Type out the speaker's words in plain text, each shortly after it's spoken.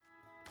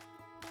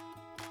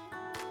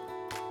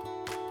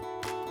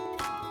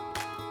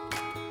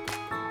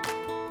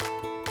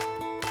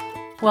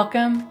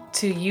Welcome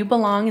to You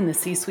Belong in the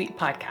C-Suite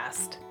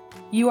podcast.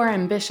 You are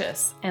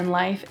ambitious in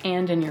life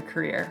and in your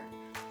career,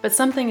 but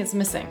something is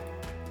missing.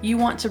 You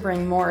want to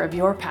bring more of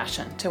your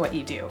passion to what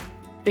you do.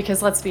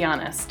 Because let's be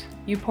honest,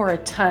 you pour a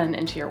ton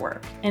into your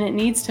work, and it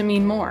needs to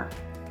mean more.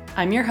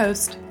 I'm your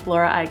host,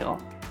 Laura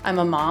Eigel. I'm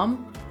a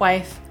mom,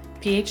 wife,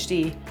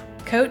 PhD,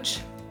 coach,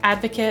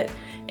 advocate,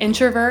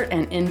 introvert,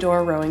 and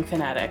indoor rowing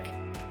fanatic.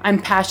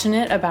 I'm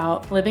passionate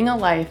about living a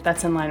life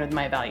that's in line with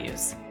my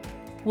values.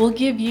 We'll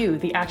give you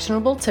the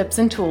actionable tips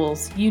and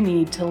tools you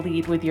need to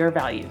lead with your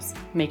values,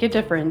 make a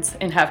difference,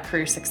 and have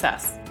career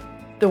success.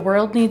 The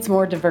world needs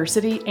more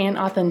diversity and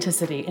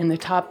authenticity in the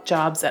top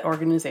jobs at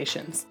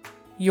organizations.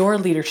 Your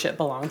leadership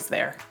belongs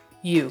there.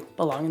 You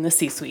belong in the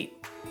C-Suite.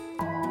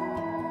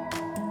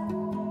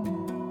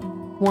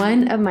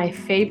 One of my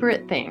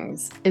favorite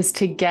things is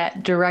to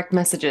get direct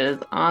messages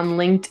on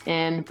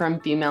LinkedIn from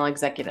female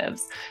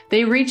executives.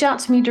 They reach out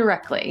to me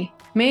directly,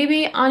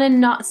 maybe on a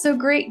not so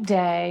great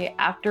day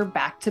after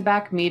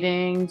back-to-back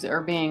meetings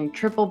or being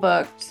triple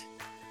booked,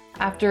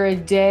 after a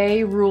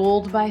day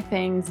ruled by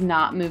things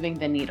not moving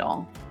the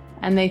needle.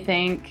 And they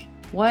think,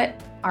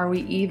 what are we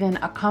even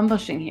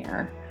accomplishing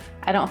here?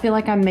 I don't feel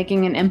like I'm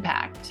making an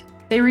impact.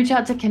 They reach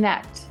out to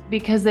connect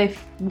because they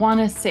want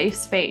a safe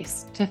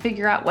space to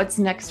figure out what's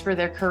next for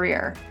their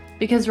career.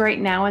 Because right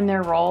now in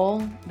their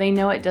role, they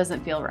know it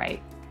doesn't feel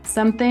right.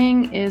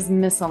 Something is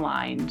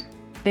misaligned.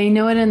 They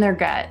know it in their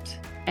gut,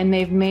 and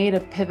they've made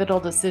a pivotal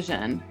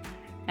decision.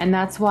 And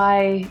that's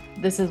why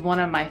this is one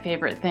of my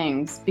favorite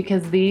things,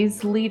 because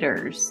these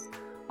leaders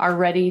are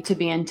ready to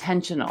be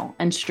intentional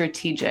and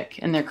strategic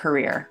in their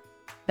career.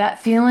 That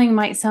feeling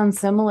might sound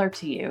similar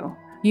to you.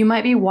 You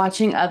might be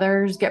watching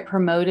others get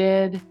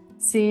promoted,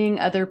 seeing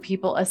other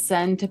people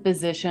ascend to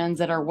positions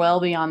that are well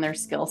beyond their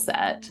skill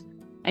set,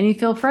 and you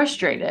feel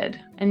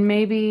frustrated and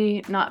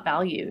maybe not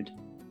valued.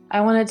 I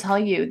want to tell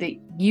you that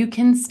you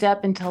can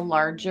step into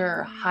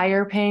larger,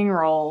 higher paying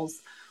roles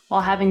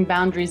while having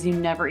boundaries you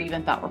never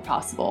even thought were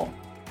possible.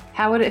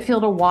 How would it feel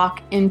to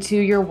walk into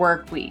your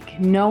work week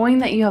knowing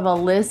that you have a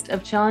list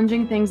of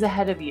challenging things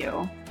ahead of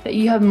you, that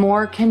you have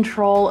more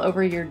control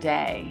over your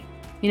day?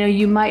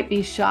 You might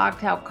be shocked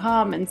how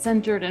calm and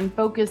centered and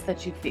focused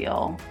that you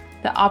feel.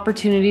 The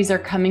opportunities are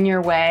coming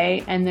your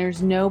way, and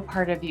there's no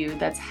part of you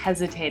that's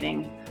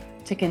hesitating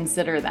to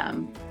consider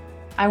them.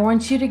 I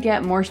want you to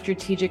get more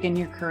strategic in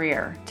your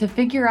career, to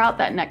figure out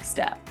that next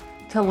step,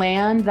 to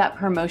land that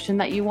promotion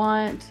that you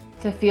want,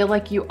 to feel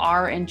like you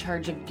are in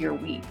charge of your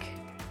week,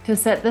 to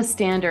set the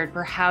standard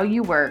for how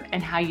you work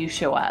and how you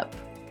show up.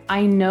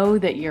 I know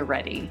that you're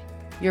ready.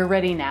 You're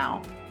ready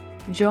now.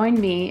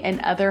 Join me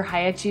and other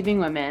high-achieving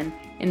women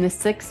in the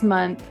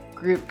 6-month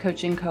group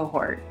coaching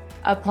cohort.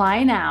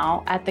 Apply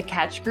now at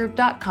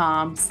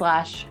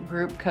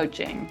thecatchgroup.com/group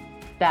coaching.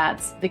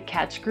 That's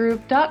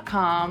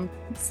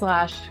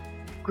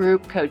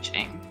thecatchgroup.com/group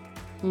coaching.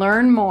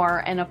 Learn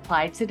more and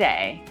apply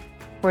today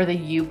for the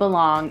You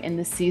Belong in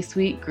the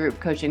C-Suite group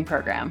coaching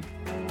program.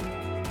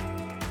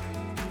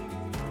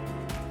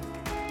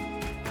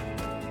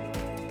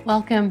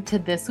 Welcome to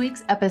this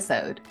week's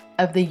episode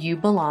of the You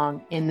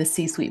Belong in the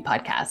C-Suite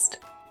podcast.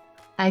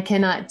 I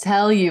cannot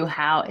tell you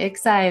how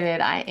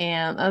excited I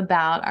am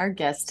about our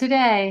guest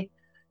today.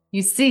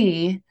 You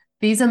see,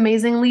 these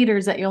amazing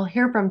leaders that you'll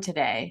hear from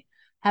today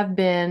have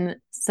been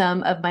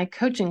some of my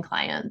coaching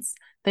clients.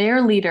 They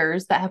are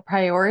leaders that have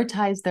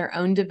prioritized their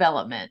own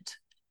development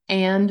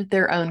and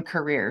their own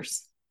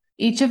careers.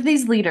 Each of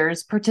these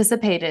leaders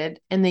participated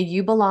in the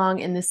You Belong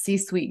in the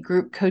C-Suite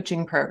group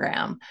coaching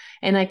program,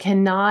 and I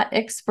cannot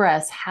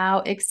express how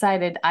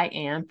excited I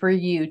am for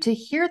you to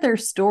hear their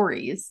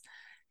stories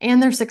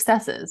and their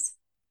successes.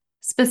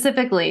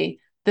 Specifically,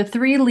 the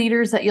 3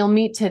 leaders that you'll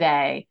meet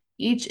today,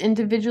 each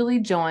individually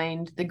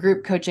joined the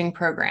group coaching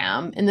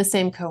program in the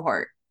same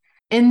cohort.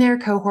 In their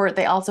cohort,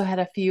 they also had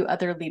a few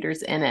other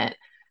leaders in it.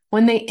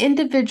 When they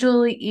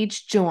individually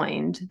each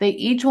joined, they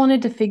each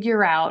wanted to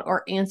figure out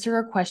or answer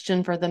a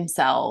question for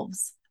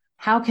themselves.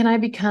 How can I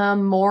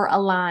become more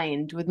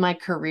aligned with my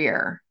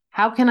career?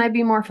 How can I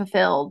be more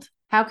fulfilled?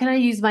 How can I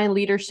use my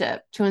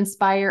leadership to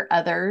inspire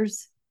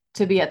others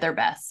to be at their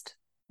best?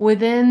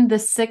 Within the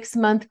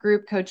 6-month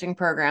group coaching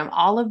program,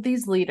 all of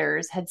these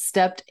leaders had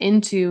stepped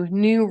into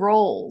new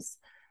roles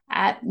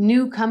at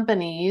new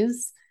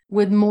companies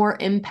with more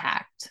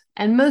impact,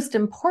 and most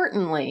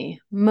importantly,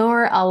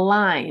 more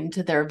aligned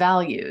to their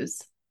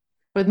values,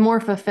 with more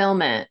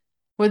fulfillment,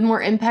 with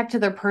more impact to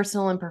their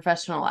personal and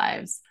professional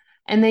lives.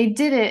 And they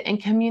did it in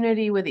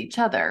community with each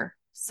other,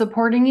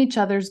 supporting each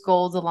other's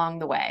goals along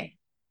the way.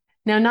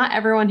 Now, not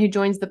everyone who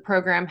joins the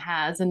program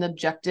has an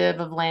objective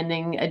of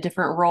landing a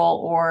different role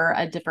or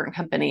a different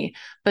company,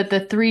 but the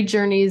 3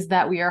 journeys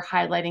that we are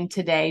highlighting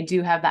today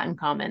do have that in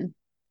common.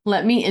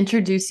 Let me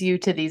introduce you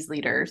to these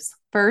leaders.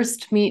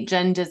 First, meet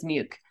Jen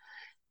Dismuke.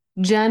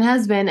 Jen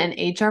has been an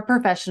HR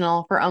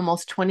professional for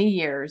almost 20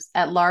 years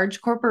at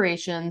large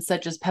corporations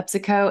such as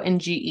PepsiCo and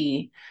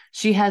GE.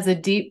 She has a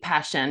deep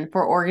passion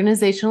for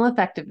organizational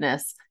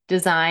effectiveness,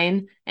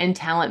 design, and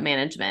talent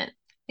management.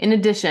 In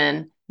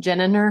addition, Jen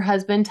and her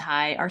husband,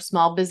 Ty, are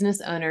small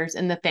business owners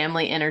in the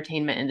family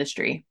entertainment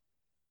industry.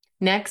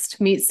 Next,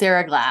 meet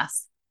Sarah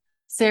Glass.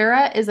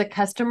 Sarah is a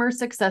customer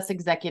success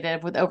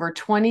executive with over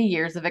 20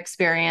 years of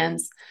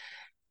experience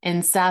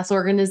in SaaS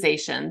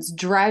organizations,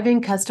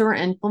 driving customer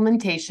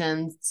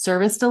implementations,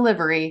 service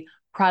delivery,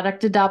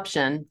 product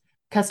adoption,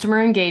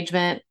 customer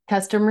engagement,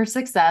 customer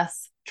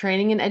success,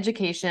 training and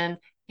education,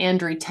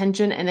 and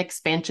retention and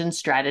expansion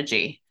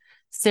strategy.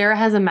 Sarah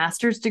has a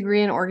master's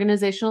degree in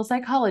organizational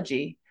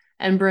psychology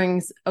and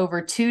brings over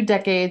 2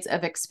 decades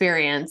of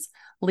experience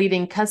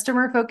leading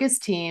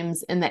customer-focused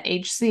teams in the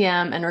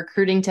HCM and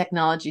recruiting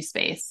technology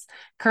space.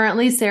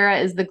 Currently, Sarah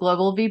is the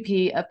Global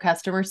VP of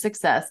Customer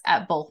Success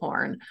at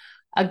Bullhorn,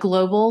 a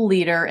global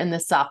leader in the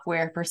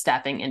software for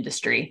staffing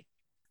industry.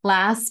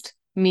 Last,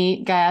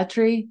 meet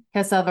Gayatri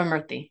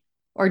Kesavamurthy,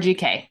 or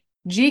GK.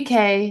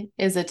 GK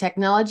is a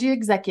technology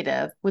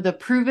executive with a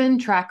proven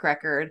track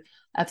record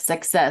of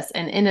success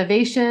and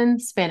innovation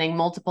spanning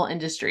multiple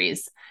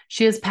industries.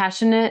 She is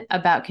passionate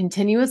about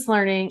continuous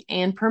learning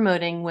and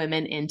promoting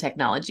women in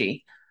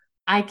technology.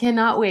 I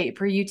cannot wait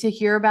for you to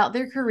hear about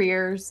their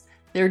careers,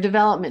 their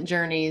development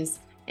journeys,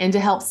 and to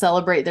help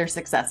celebrate their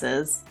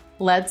successes.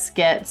 Let's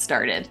get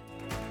started.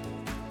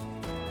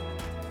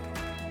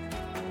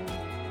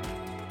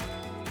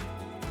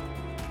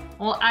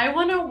 Well, I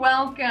want to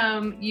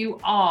welcome you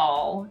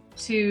all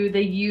to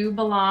the You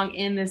Belong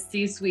in the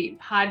C-Suite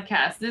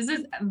podcast. This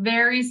is a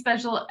very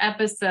special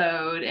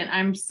episode, and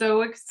I'm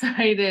so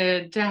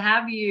excited to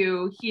have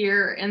you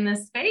here in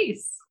this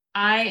space.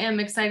 I am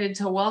excited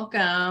to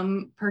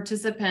welcome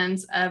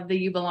participants of the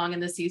You Belong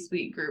in the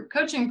C-Suite group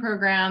coaching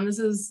program. This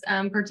is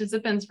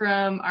participants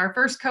from our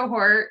first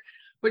cohort,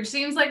 which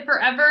seems like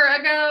forever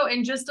ago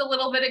and just a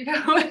little bit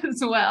ago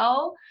as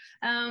well.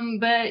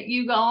 But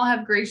you all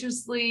have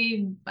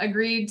graciously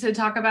agreed to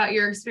talk about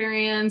your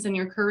experience and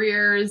your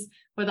careers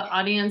with the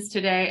audience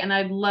today. And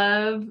I'd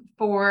love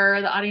for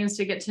the audience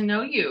to get to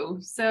know you.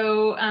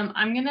 So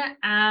I'm going to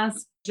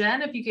ask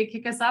Jen if you could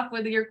kick us off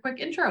with your quick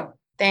intro.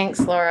 Thanks,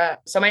 Laura.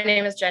 So my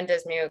name is Jen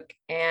Dismuke,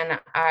 and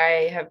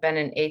I have been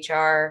in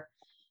HR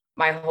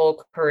my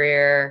whole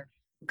career.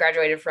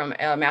 Graduated from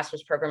a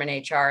master's program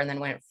in HR, and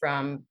then went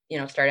from,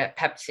 started at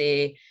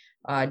Pepsi,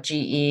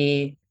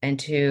 GE,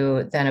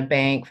 into then a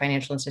bank,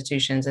 financial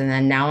institutions. And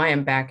then now I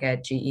am back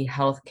at GE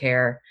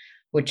Healthcare,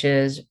 which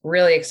is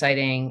really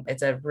exciting.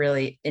 It's a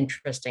really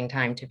interesting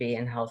time to be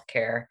in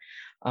healthcare.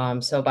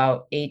 So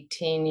about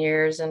 18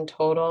 years in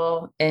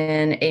total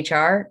in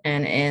HR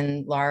and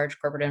in large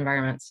corporate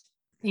environments.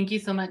 Thank you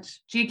so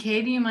much.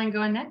 GK, do you mind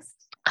going next?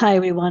 Hi,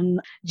 everyone.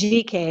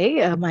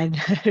 GK. My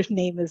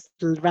name is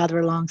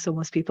rather long, so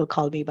most people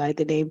call me by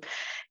the name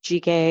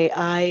GK.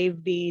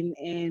 I've been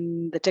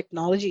in the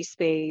technology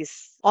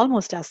space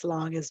almost as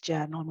long as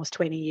Jen, almost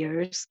 20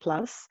 years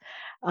plus.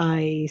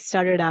 I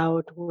started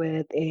out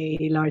with a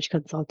large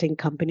consulting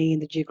company in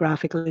the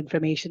geographical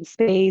information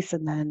space,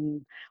 and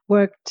then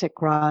worked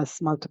across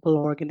multiple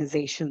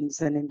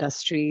organizations and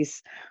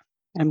industries.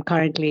 I'm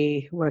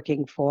currently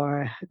working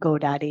for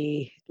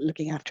GoDaddy,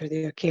 looking after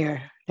their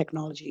care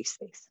technology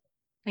space.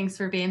 Thanks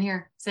for being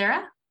here.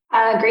 Sarah?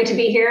 Great to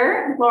be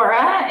here,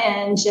 Laura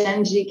and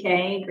Jen,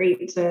 GK.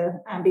 Great to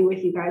be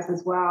with you guys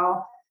as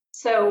well.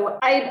 So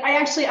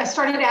I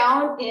started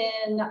out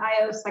in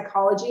IO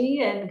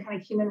psychology and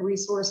kind of human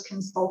resource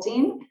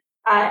consulting,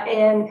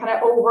 and kind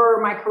of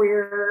over my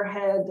career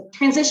had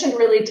transitioned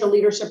really to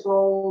leadership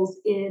roles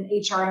in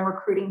HR and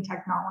recruiting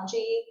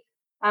technology,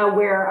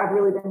 where I've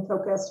really been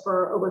focused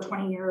for over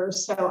 20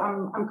 years. So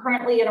I'm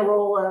currently in a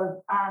role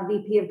of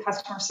VP of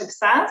Customer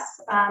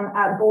Success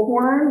at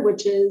Bullhorn,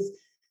 which is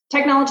a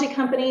technology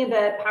company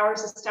that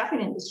powers the staffing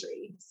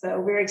industry.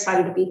 So very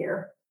excited to be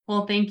here.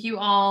 Well, thank you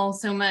all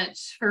so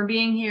much for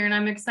being here. And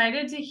I'm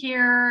excited to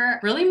hear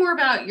really more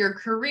about your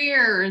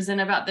careers and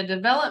about the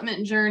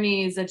development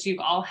journeys that you've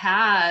all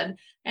had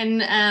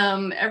and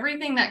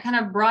everything that kind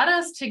of brought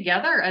us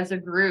together as a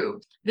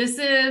group. This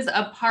is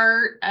a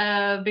part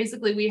of,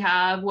 basically we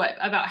have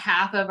about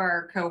half of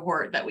our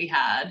cohort that we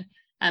had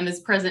is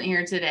present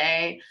here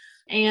today.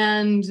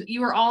 And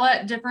you were all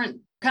at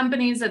different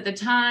companies at the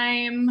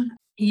time.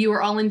 You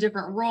were all in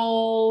different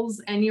roles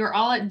and you were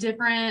all at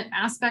different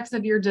aspects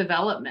of your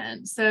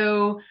development.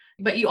 So,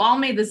 but you all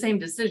made the same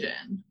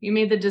decision. You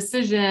made the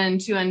decision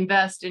to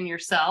invest in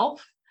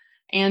yourself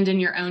and in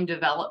your own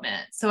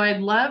development. So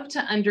I'd love to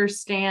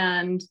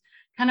understand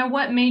kind of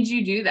what made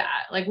you do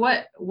that. Like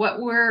where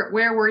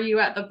were you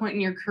at the point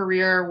in your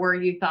career where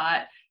you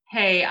thought,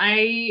 hey,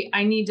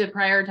 I need to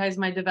prioritize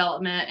my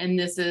development and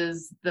this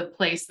is the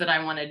place that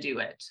I want to do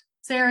it.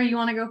 Sarah, you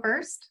want to go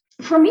first?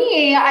 For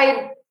me,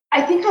 I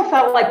think I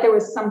felt like there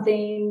was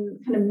something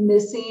kind of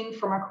missing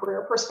from a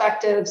career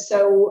perspective.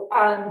 So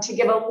to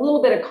give a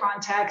little bit of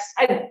context,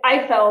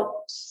 I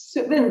felt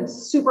been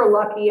super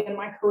lucky in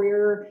my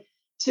career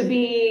to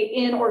be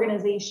in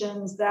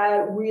organizations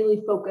that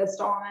really focused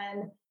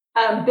on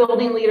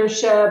building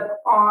leadership,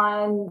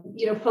 on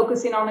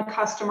focusing on the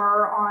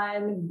customer,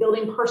 on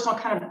building personal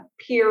kind of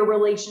peer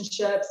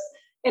relationships,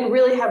 and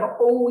really have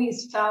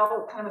always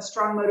felt kind of a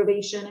strong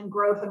motivation and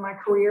growth in my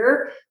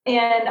career.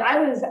 And I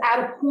was at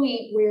a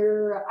point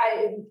where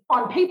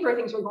on paper,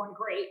 things were going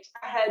great.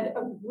 I had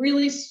a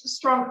really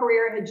strong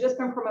career, had just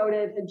been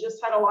promoted, had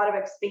just had a lot of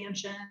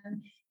expansion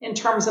in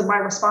terms of my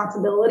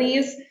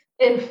responsibilities,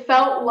 and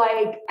felt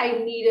like I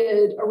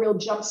needed a real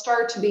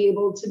jumpstart to be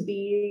able to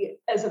be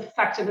as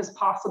effective as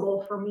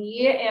possible for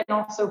me and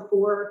also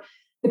for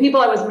the people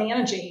I was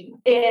managing.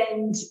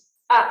 And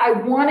I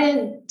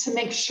wanted to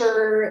make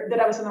sure that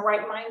I was in the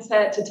right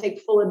mindset to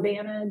take full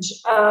advantage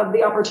of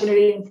the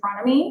opportunity in front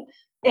of me.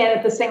 And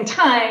at the same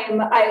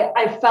time,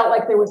 I felt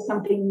like there was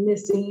something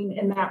missing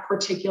in that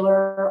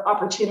particular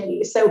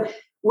opportunity. So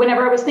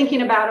whenever I was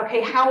thinking about,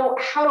 okay, how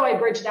do I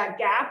bridge that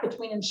gap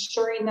between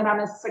ensuring that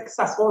I'm as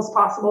successful as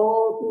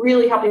possible,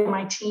 really helping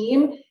my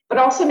team, but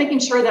also making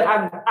sure that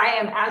I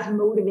am as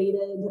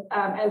motivated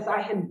as I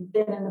had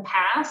been in the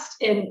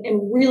past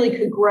and really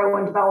could grow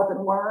and develop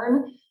and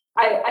learn.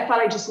 I thought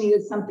I just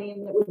needed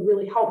something that would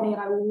really help me.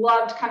 And I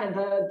loved kind of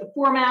the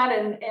format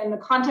and the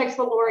context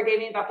that Laura gave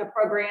me about the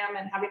program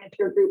and having a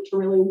peer group to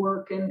really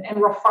work and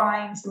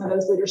refine some of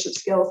those leadership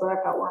skills that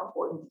I felt were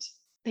important.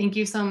 Thank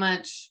you so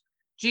much.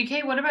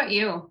 GK, what about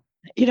you?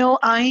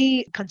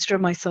 I consider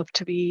myself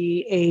to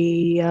be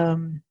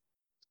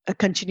a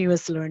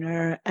continuous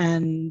learner,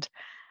 and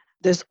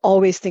there's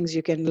always things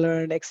you can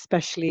learn,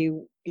 especially,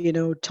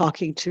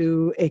 talking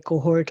to a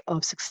cohort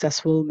of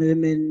successful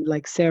women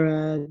like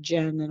Sarah,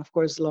 Jen, and of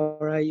course,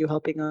 Laura, you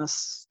helping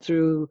us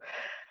through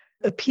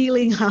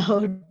appealing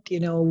out,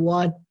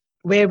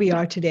 where we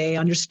are today,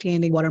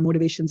 understanding what our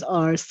motivations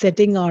are,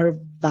 setting our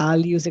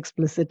values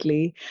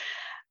explicitly,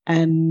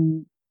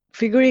 and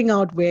figuring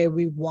out where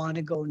we want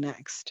to go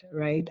next,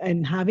 right?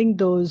 And having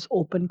those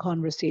open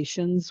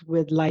conversations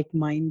with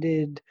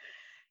like-minded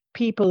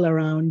people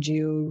around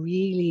you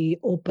really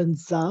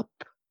opens up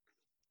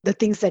the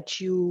things that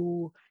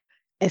you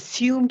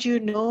assumed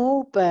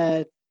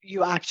but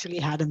you actually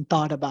hadn't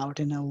thought about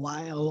in a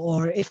while,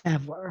 or if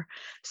ever.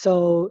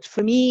 So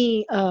for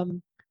me,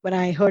 when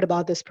I heard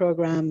about this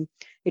program,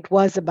 it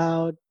was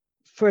about,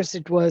 first,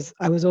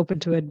 I was open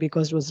to it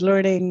because it was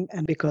learning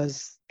and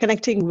because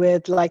connecting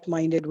with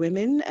like-minded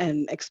women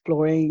and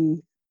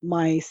exploring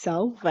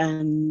myself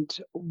and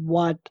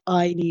what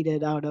I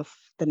needed out of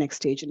the next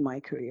stage in my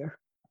career.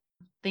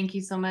 Thank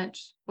you so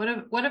much.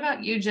 What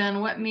about you,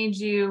 Jen? What made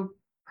you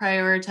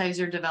prioritize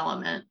your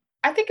development?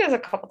 I think there's a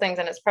couple things,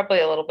 and it's probably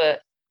a little bit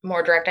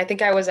more direct. I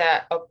think I was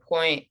at a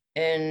point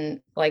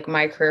in like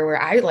my career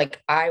where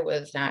I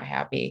was not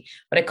happy,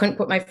 but I couldn't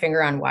put my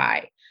finger on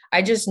why.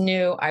 I just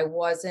knew I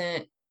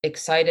wasn't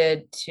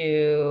excited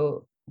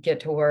to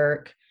get to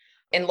work.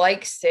 And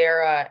like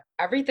Sarah,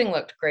 everything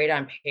looked great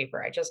on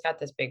paper. I just got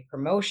this big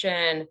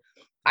promotion.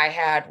 I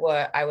had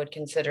what I would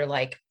consider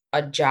like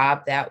a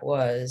job that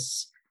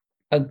was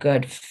a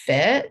good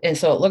fit. And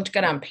so it looked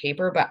good on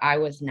paper, but I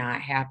was not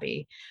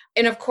happy.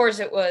 And of course,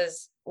 it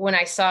was when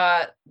I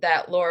saw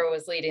that Laura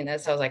was leading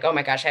this, I was like, oh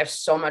my gosh, I have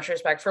so much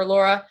respect for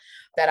Laura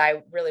that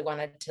I really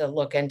wanted to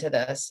look into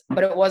this.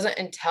 But it wasn't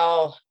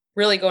until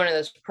really going to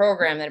this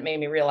program that it made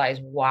me realize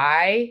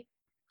why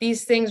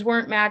these things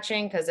weren't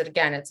matching. Because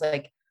again, it's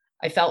like,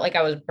 I felt like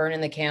I was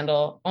burning the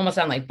candle almost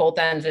on like both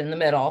ends in the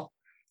middle.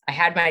 I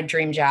had my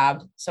dream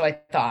job, so I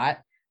thought,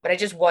 but I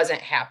just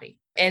wasn't happy.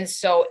 And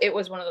so it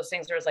was one of those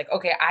things where it's like,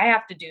 okay, I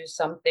have to do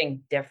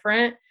something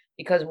different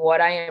because what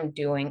I am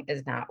doing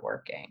is not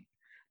working.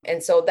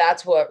 And so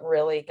that's what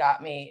really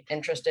got me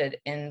interested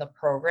in the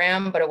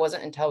program. But it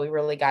wasn't until we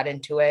really got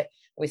into it,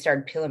 we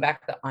started peeling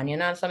back the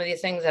onion on some of these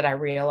things, that I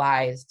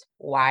realized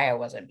why I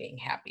wasn't being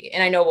happy.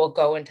 And I know we'll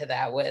go into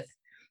that with,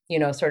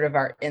 sort of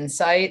our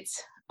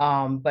insights.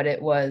 But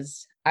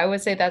I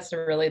would say that's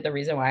really the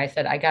reason why I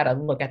said I got to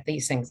look at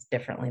these things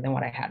differently than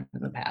what I had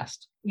in the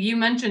past. You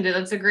mentioned it.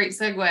 That's a great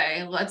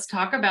segue. Let's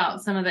talk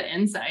about some of the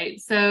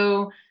insights.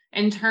 So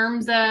in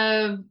terms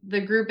of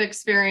the group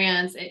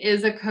experience, it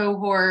is a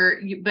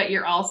cohort, but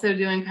you're also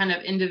doing kind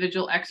of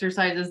individual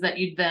exercises that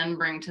you then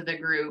bring to the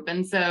group.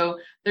 And so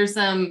there's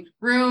some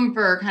room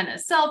for kind of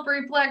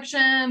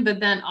self-reflection, but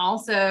then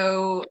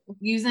also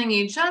using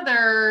each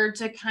other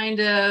to kind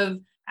of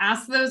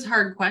ask those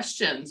hard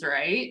questions,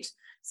 right?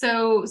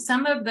 So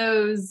some of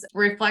those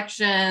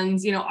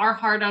reflections, are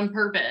hard on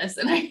purpose,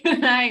 and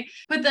I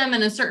put them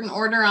in a certain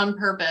order on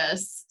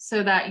purpose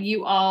so that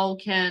you all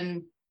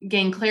can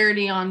gain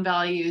clarity on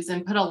values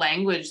and put a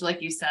language,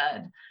 like you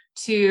said,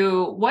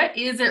 to what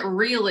is it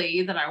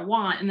really that I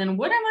want? And then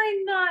what am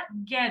I not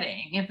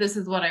getting if this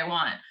is what I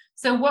want?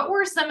 So what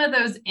were some of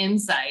those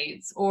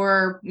insights,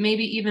 or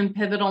maybe even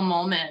pivotal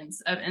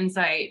moments of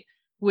insight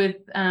with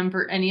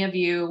for any of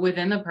you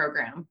within the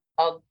program?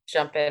 I'll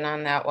jump in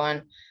on that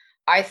one.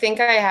 I think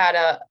I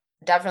had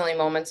definitely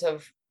moments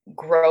of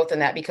growth in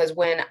that, because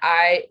when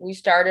we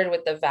started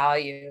with the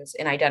values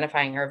and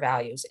identifying our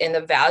values, and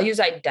the values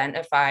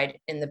identified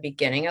in the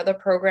beginning of the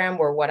program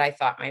were what I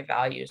thought my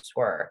values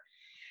were.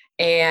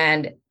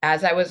 And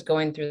as I was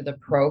going through the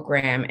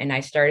program and I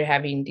started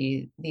having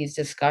these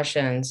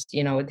discussions,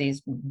 with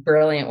these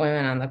brilliant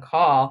women on the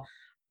call,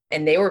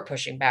 and they were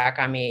pushing back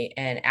on me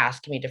and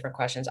asking me different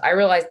questions. I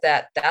realized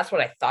that that's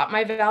what I thought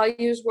my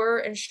values were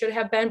and should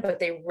have been, but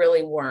they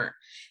really weren't.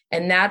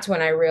 And that's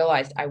when I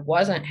realized I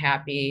wasn't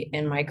happy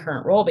in my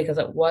current role because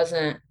it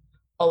wasn't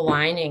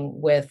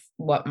aligning with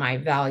what my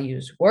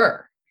values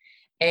were.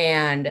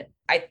 And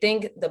I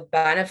think the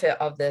benefit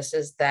of this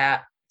is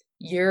that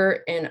you're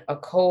in a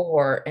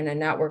cohort and a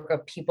network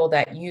of people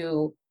that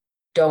you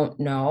don't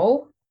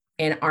know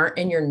and aren't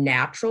in your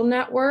natural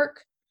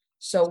network.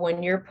 So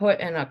when you're put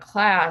in a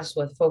class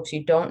with folks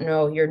you don't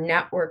know, you're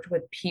networked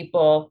with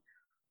people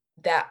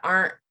that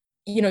aren't,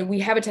 we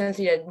have a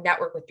tendency to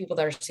network with people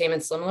that are same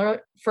and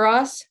similar for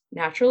us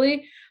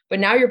naturally. But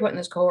now you're put in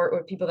this cohort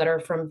with people that are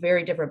from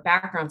very different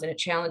backgrounds, and it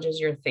challenges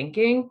your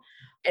thinking.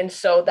 And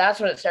so that's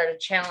when it started to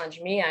challenge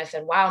me. I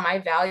said, wow, my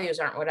values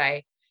aren't what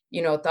I,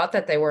 thought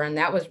that they were. And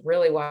that was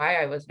really why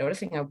I was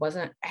noticing I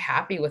wasn't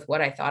happy with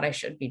what I thought I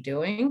should be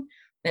doing.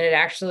 And it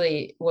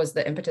actually was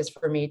the impetus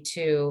for me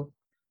to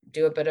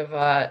do a bit of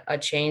a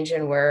change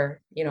in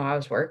where, I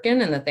was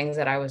working and the things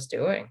that I was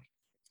doing.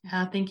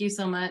 Yeah, thank you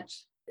so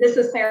much. This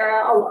is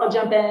Sarah. I'll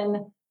jump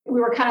in. We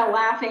were kind of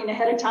laughing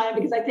ahead of time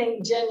because I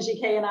think Jen,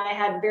 GK, and I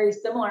had very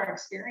similar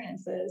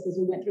experiences as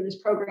we went through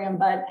this program.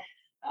 But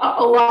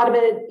a lot of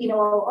it,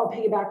 I'll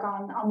piggyback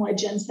on what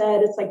Jen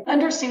said. It's like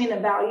understanding the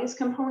values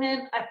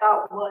component, I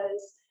thought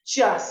was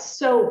just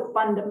so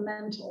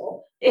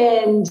fundamental.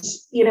 And,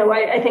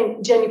 I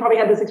think, Jen, you probably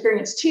had this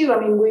experience too. I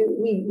mean,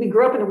 we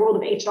grew up in the world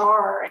of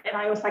HR and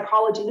IO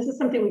psychology. This is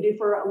something we do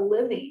for a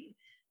living,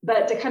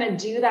 but to kind of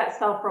do that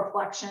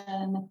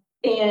self-reflection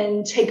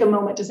and take a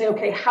moment to say,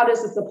 okay, how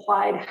does this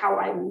apply to how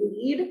I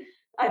lead?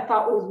 I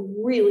thought was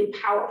really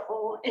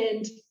powerful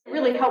and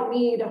really helped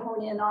me to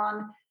hone in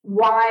on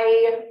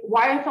why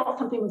I felt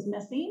something was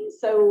missing.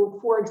 So,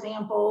 for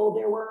example,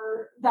 there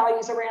were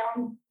values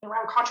around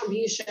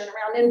contribution,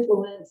 around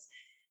influence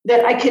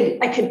that I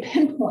could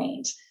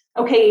pinpoint.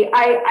 Okay,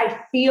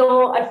 I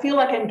feel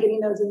like I'm getting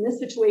those in this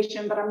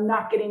situation, but I'm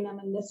not getting them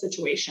in this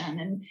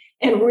situation,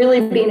 and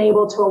really being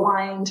able to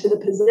align to the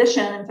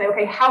position and say,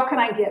 okay, how can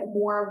I get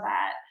more of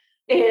that?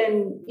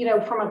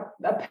 And from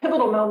a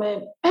pivotal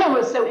moment, what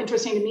was so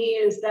interesting to me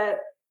is that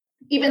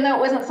even though it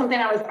wasn't something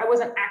I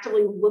wasn't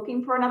actively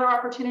looking for another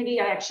opportunity,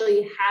 I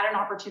actually had an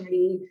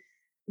opportunity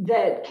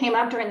that came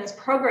up during this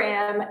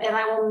program. And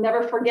I will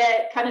never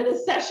forget kind of the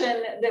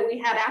session that we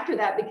had after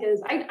that,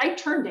 because I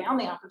turned down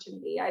the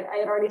opportunity. I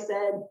had already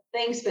said,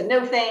 thanks, but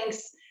no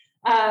thanks.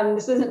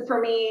 This isn't for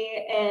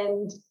me.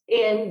 And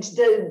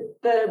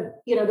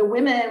the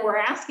women were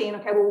asking,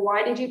 okay, well,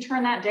 why did you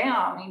turn that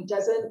down? I mean,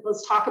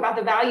 let's talk about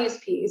the values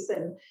piece.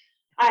 And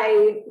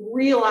I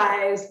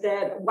realized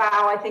that,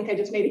 wow, I think I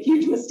just made a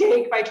huge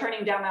mistake by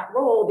turning down that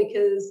role,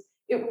 because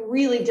it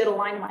really did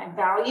align to my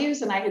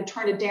values. And I had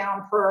turned it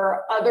down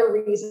for other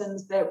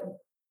reasons that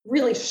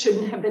really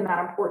shouldn't have been that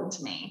important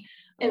to me.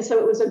 And so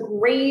it was a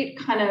great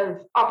kind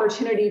of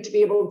opportunity to be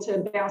able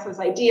to bounce those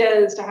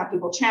ideas, to have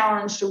people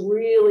challenged, to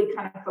really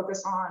kind of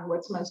focus on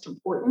what's most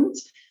important.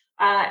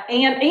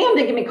 And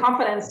to give me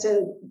confidence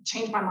to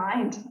change my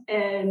mind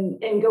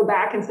and go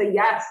back and say,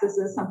 yes, this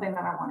is something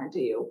that I want to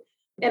do.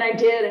 And I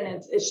did,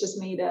 and it's just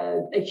made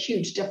a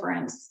huge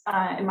difference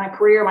in my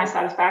career, my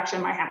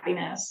satisfaction, my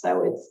happiness.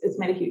 So it's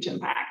made a huge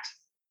impact.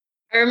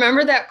 I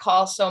remember that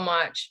call so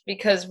much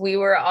because we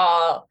were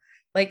all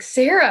like,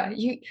 Sarah,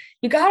 you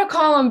got to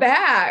call him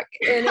back.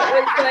 And it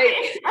was like,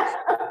 it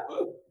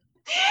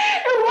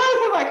was.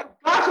 I'm like,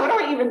 gosh, what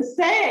do I even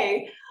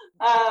say?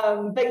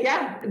 But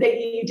yeah,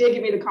 you did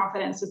give me the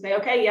confidence to say,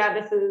 okay, yeah,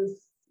 this.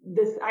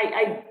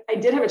 I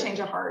did have a change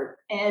of heart,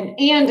 and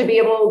to be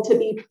able to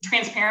be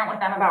transparent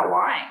with them about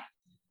why,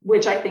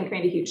 which I think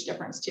made a huge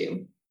difference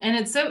too. And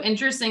it's so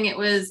interesting. It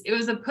was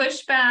a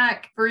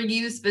pushback for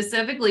you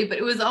specifically, but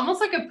it was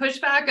almost like a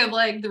pushback of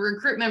like the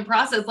recruitment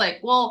process. Like,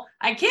 well,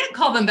 I can't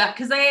call them back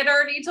because I had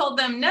already told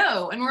them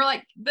no. And we're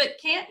like, but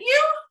can't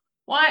you?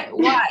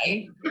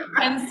 Why?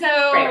 And so,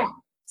 Right.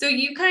 So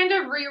you kind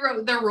of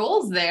rewrote the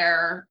rules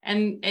there,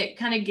 and it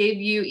kind of gave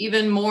you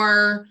even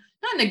more,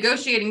 not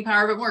negotiating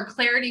power, but more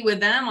clarity with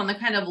them on the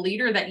kind of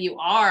leader that you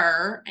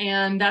are.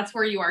 And that's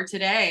where you are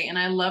today. And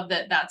I love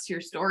that that's your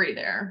story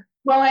there.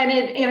 Well, and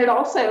it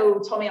also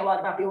told me a lot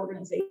about the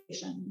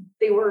organization.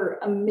 They were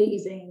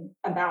amazing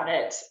about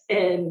it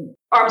and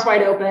arms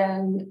wide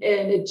open.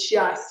 And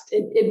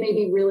it made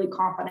me really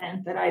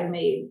confident that I'd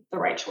made the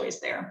right choice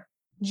there.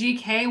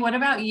 GK, what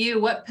about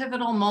you? What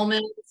pivotal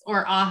moments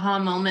or aha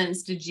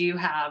moments did you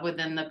have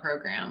within the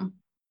program?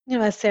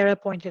 As Sarah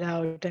pointed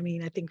out, I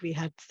mean, I think we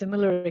had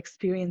similar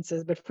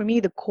experiences, but for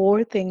me, the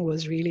core thing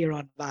was really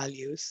around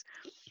values.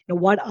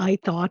 What I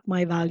thought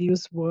my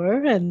values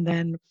were, and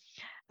then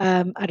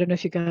I don't know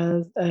if you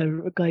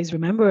guys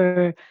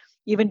remember,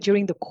 even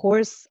during the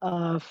course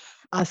of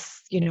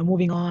us,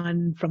 moving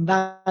on from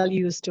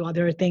values to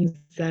other things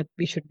that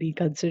we should be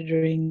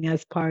considering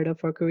as part of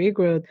our career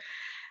growth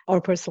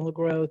or personal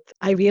growth,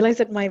 I realized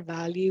that my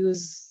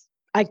values,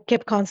 I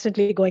kept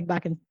constantly going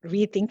back and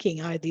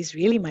rethinking, are these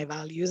really my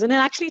values? And it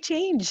actually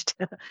changed.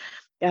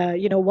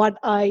 What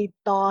I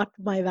thought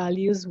my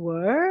values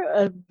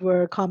were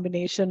a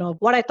combination of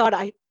what I thought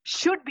I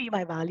should be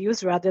my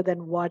values rather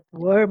than what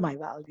were my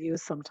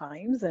values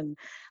sometimes. And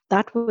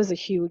that was a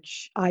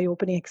huge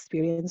eye-opening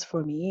experience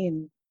for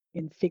me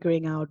in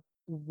figuring out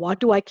what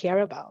do I care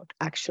about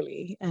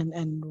actually,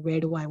 and where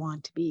do I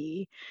want to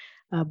be,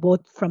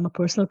 both from a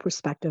personal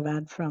perspective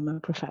and from a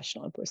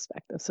professional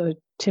perspective. So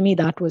to me,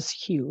 that was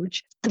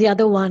huge. The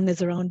other one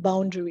is around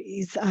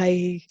boundaries.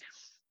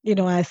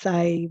 As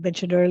I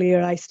mentioned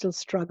earlier, I still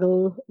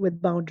struggle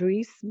with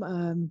boundaries.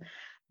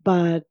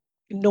 But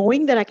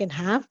knowing that I can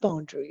have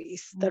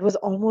boundaries, that was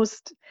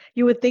almost,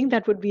 you would think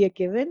that would be a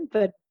given,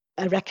 but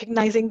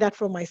recognizing that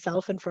for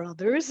myself and for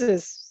others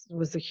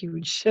was a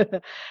huge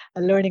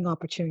a learning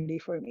opportunity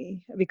for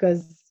me,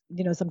 because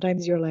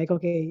sometimes you're like,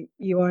 okay,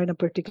 you are in a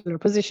particular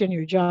position,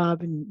 your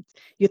job, and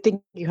you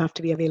think you have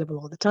to be available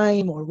all the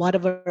time, or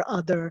whatever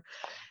other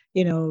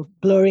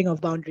blurring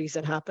of boundaries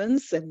that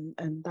happens,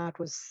 and that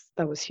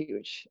was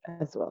huge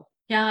as well.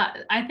 Yeah,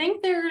 I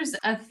think there's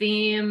a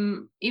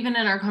theme, even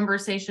in our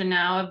conversation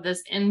now, of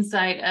this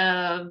insight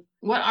of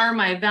what are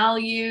my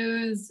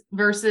values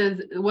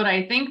versus what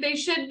I think they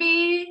should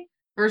be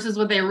versus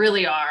what they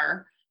really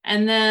are.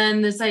 And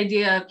then this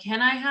idea of,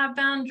 can I have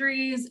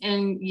boundaries?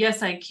 And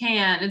yes, I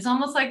can. It's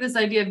almost like this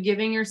idea of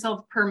giving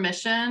yourself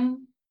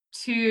permission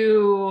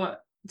to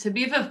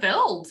be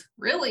fulfilled,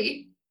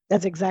 really.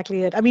 That's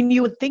exactly it. I mean,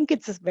 you would think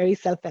it's very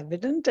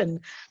self-evident and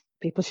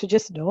people should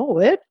just know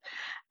it,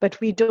 but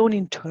we don't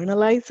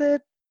internalize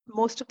it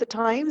most of the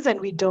times, and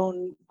we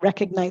don't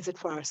recognize it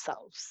for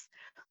ourselves,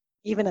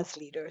 even as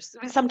leaders.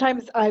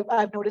 Sometimes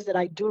I've noticed that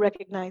I do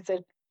recognize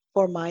it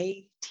for my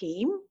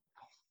team.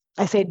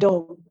 I say,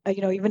 don't,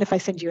 even if I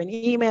send you an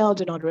email,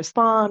 do not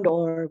respond,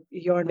 or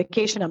you're on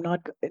vacation,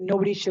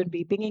 nobody should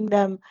be pinging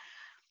them.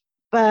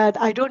 But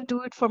I don't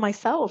do it for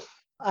myself.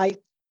 I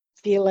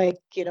feel like,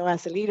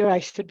 as a leader, I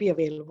should be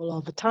available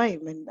all the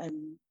time.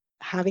 And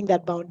having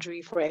that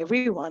boundary for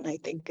everyone, I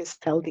think, is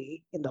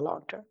healthy in the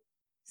long term.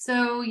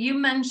 So you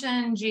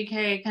mentioned,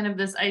 GK, kind of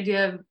this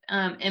idea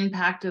of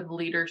impact of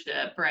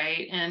leadership,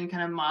 right? And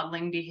kind of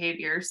modeling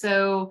behavior.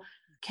 So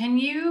can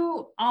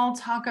you all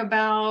talk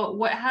about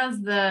what has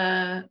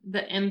the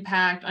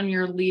impact on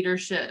your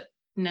leadership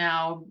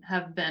now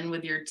have been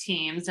with your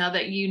teams? Now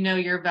that you know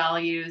your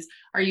values,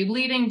 are you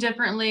leading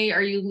differently?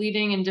 Are you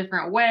leading in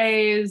different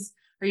ways?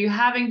 Are you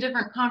having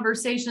different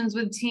conversations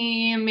with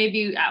team,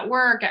 maybe at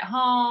work, at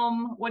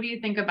home? What do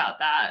you think about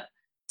that?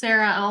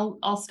 Sarah,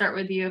 I'll start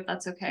with you if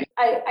that's okay.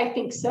 I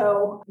think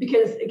so,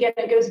 because again,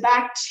 it goes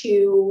back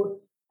to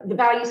the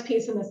values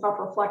piece and the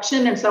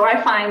self-reflection. And so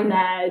I find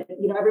that,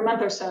 every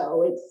month or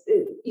so,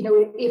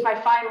 if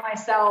I find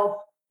myself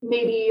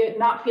maybe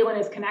not feeling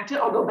as connected,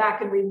 I'll go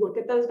back and relook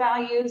at those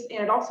values.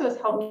 And it also has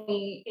helped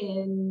me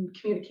in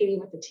communicating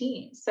with the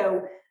team.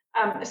 So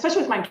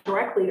especially with my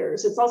direct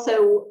leaders, it's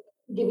also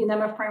giving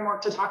them a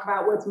framework to talk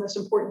about what's most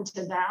important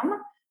to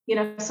them.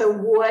 So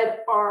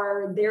what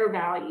are their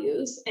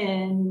values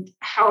and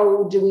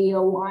how do we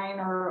align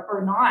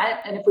or not?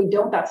 And if we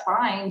don't, that's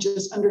fine.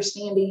 Just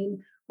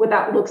understanding what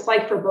that looks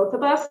like for both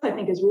of us, I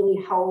think, has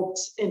really helped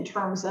in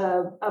terms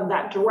of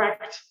that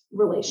direct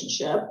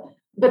relationship.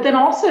 But then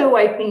also,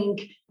 I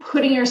think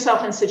putting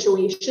yourself in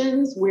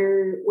situations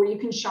where you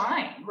can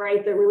shine,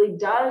 right? That really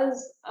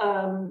does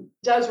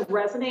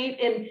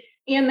resonate.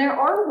 And there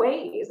are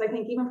ways, I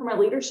think, even from a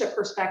leadership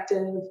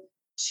perspective,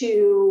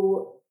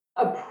 to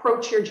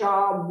approach your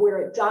job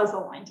where it does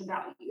align to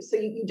values. So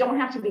you don't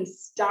have to be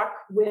stuck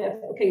with,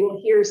 okay,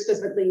 well, here's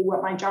specifically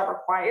what my job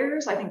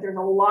requires. I think there's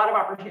a lot of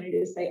opportunity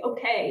to say,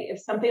 okay, if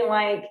something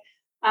like,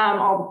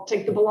 I'll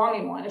take the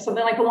belonging one. If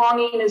something like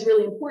belonging is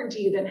really important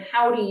to you, then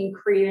how do you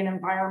create an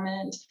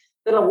environment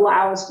that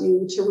allows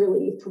you to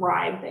really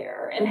thrive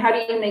there? And how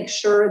do you make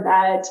sure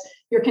that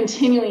you're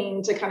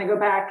continuing to kind of go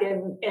back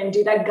and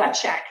do that gut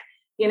check?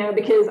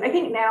 Because I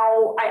think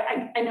now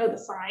I know the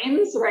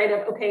signs, right,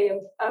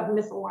 of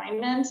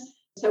misalignment.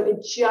 So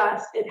it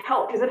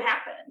helps, because it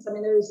happens. I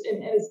mean,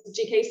 and as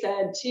GK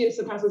said too,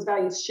 sometimes those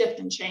values shift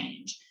and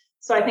change.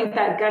 So I think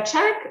that gut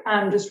check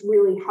just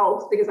really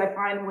helps, because I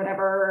find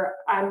whenever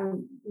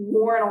I'm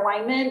more in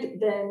alignment,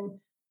 then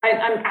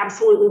I'm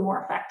absolutely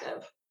more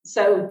effective.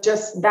 So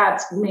just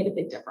that's made a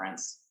big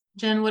difference.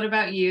 Jen, what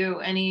about you?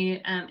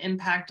 Any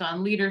impact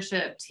on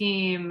leadership,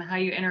 team, how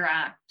you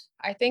interact?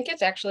 I think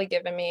it's actually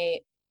given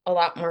me a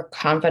lot more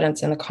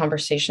confidence in the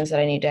conversations that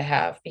I need to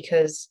have,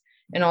 because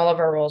in all of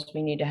our roles,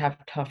 we need to have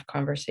tough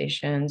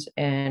conversations.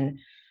 And,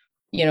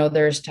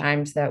 there's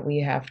times that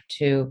we have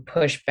to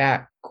push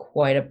back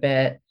quite a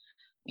bit,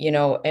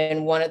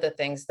 and one of the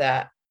things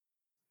that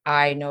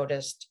I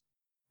noticed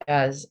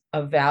as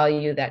a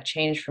value that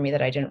changed for me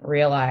that I didn't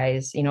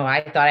realize,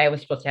 I thought I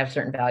was supposed to have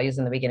certain values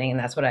in the beginning, and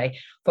that's what I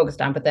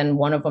focused on. But then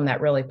one of them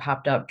that really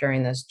popped up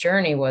during this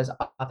journey was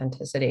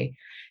authenticity.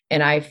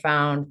 And I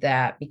found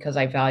that because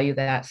I value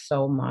that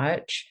so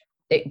much,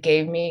 it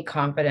gave me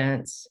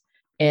confidence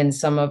in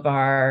some of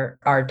our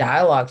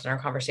dialogues and our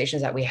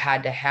conversations that we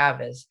had to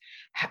have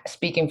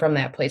speaking from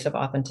that place of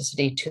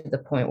authenticity to the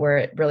point where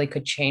it really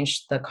could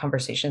change the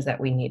conversations that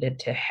we needed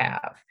to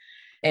have.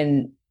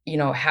 And,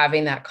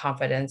 having that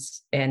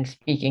confidence and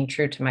speaking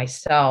true to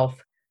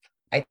myself,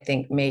 I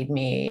think made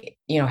me,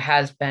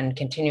 has been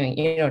continuing,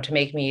 to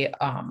make me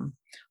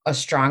a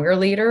stronger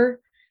leader,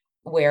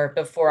 where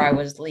before I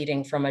was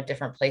leading from a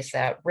different place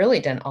that really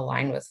didn't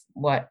align with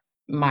what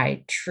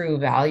my true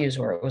values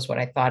were. It was what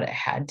I thought it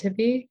had to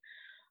be.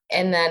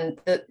 And then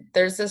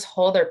there's this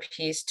whole other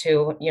piece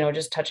too,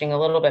 just touching a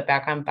little bit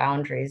back on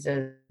boundaries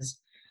is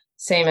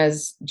same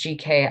as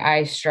GK.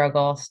 I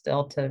struggle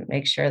still to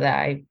make sure that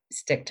I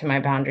stick to my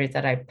boundaries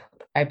that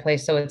I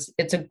place. So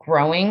it's a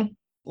growing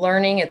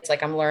learning. It's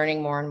like I'm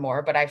learning more and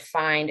more, but I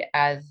find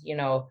as,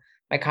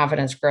 my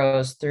confidence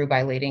grows through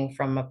by leading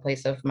from a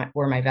place of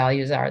where my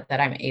values are,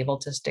 that I'm able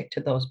to stick to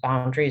those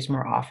boundaries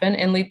more often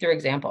and lead through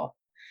example,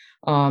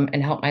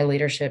 and help my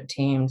leadership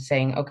team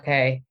saying,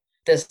 okay,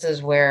 this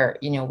is where,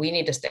 we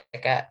need to stick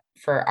at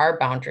for our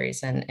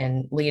boundaries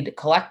and lead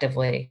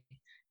collectively,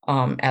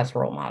 as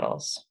role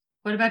models.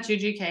 What about you,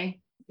 GK?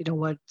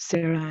 What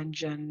Sarah and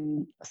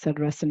Jen said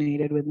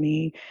resonated with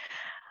me.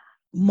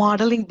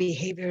 Modeling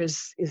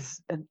behaviors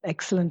is an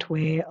excellent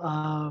way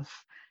of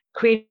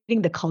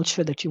creating the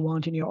culture that you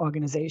want in your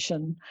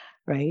organization,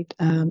 right?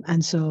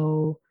 And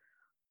so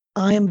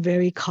I am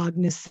very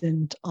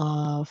cognizant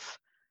of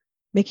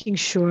making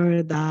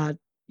sure that,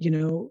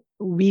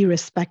 we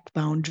respect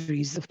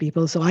boundaries of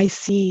people. So I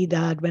see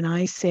that when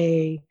I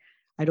say,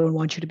 I don't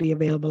want you to be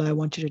available, I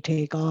want you to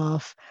take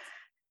off,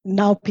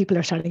 now people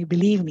are starting to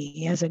believe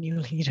me as a new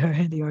leader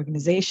in the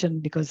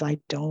organization because I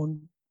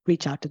don't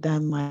reach out to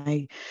them.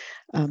 I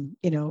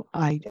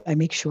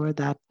make sure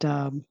that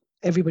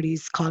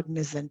everybody's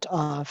cognizant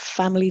of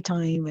family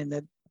time and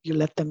that you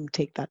let them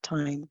take that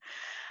time.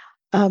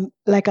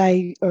 Like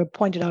I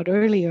pointed out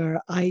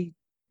earlier, I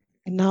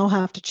now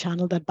have to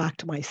channel that back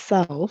to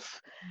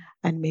myself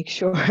and make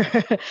sure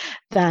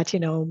that,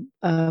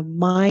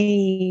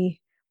 my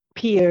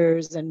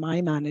peers and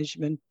my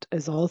management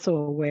is also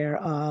aware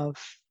of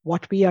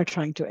what we are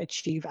trying to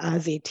achieve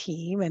as a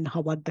team and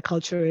what the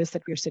culture is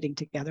that we're sitting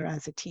together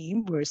as a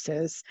team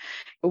versus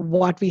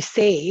what we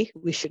say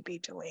we should be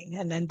doing.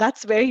 And then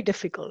that's very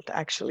difficult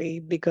actually,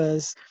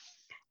 because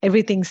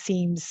everything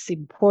seems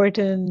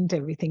important.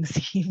 Everything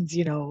seems,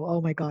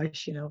 oh my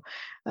gosh,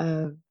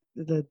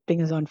 the thing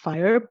is on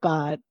fire.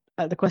 But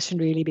the question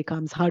really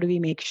becomes, how do we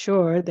make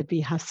sure that we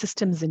have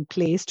systems in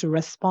place to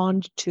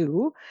respond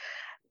to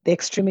the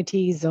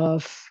extremities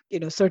of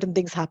certain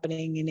things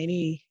happening in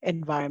any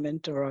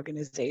environment or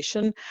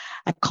organization,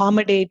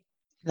 accommodate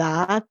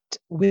that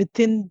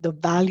within the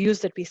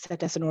values that we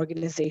set as an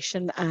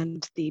organization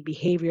and the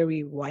behavior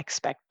we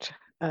expect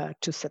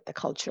to set the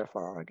culture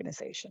for our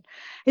organization.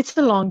 It's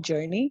a long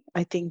journey.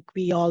 I think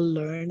we all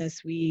learn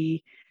as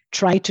we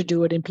try to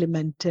do it,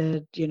 implement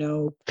it,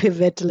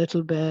 pivot a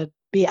little bit,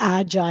 be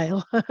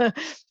agile,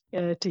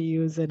 to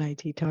use an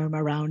IT term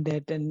around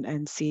it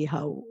and see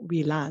how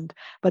we land.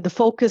 But the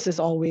focus is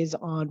always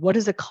on what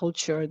is the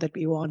culture that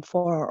we want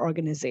for our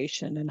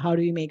organization and how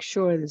do we make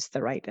sure it's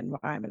the right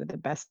environment and the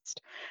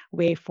best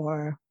way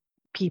for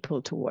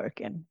people to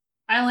work in.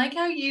 I like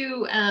how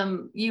you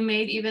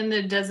made even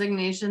the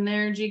designation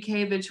there,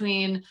 GK,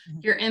 between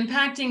you're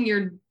impacting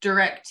your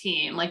direct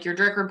team, like your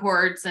direct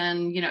reports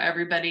and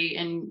everybody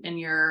in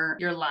your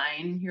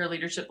line, your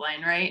leadership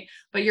line, right?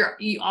 But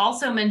you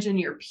also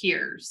mentioned your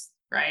peers,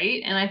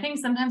 right? And I think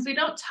sometimes we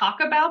don't talk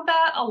about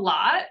that a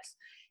lot.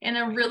 And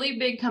a really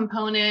big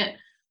component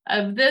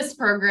of this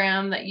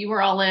program that you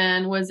were all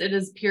in was it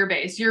is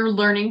peer-based. You're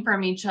learning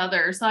from each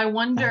other. So I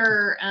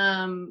wonder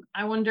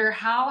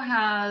how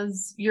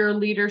has your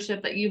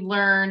leadership that you've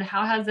learned,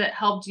 how has it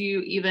helped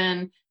you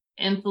even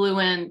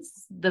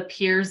influence the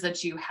peers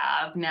that you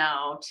have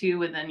now too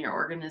within your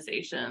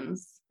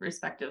organizations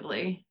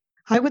respectively?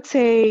 I would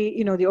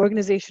say, the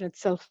organization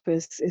itself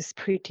is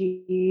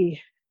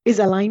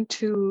aligned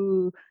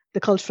to the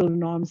cultural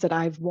norms that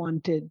I've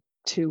wanted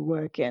to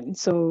work in.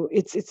 So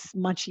it's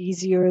much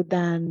easier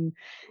than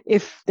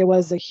if there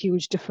was a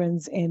huge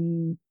difference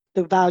in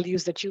the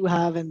values that you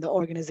have and the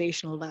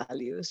organizational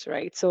values,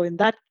 right? So in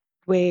that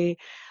way,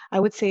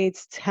 I would say it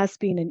has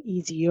been an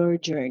easier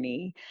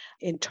journey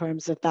in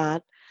terms of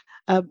that.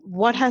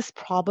 What has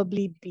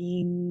probably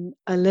been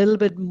a little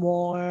bit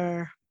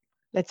more,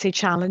 let's say,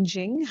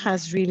 challenging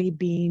has really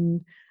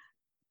been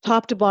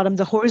top to bottom,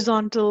 the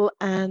horizontal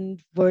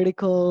and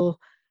vertical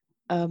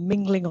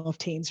mingling of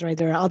teams, right?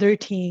 There are other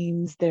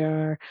teams,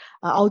 there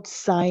are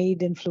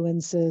outside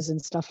influences and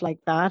stuff like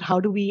that. How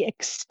do we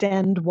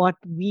extend what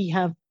we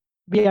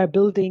are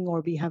building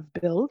or we have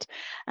built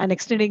and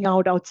extending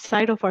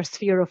outside of our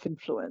sphere of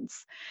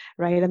influence,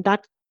 right? And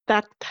that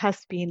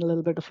has been a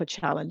little bit of a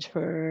challenge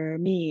for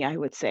me, I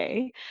would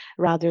say,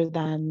 rather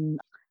than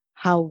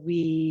how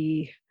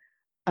we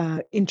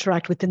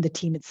interact within the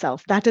team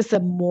itself. That is a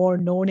more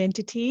known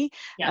entity.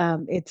 Yeah.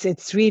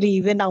 It's really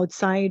even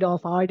outside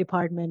of our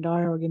department,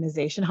 our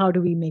organization. How do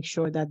we make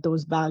sure that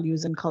those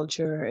values and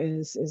culture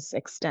is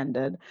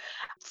extended?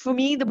 For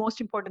me, the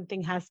most important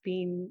thing has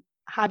been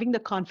having the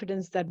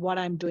confidence that what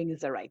I'm doing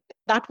is the right thing.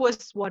 That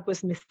was what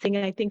was missing,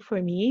 I think,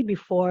 for me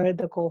before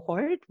the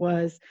cohort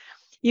was,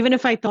 even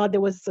if I thought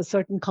there was a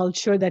certain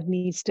culture that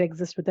needs to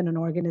exist within an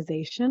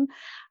organization,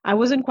 I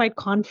wasn't quite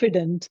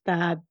confident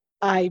that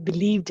I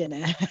believed in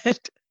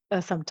it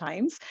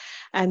sometimes.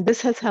 And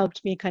this has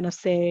helped me kind of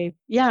say,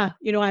 yeah,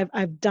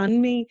 I've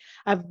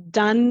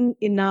done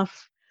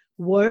enough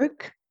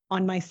work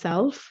on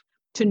myself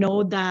to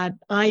know that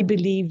I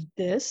believe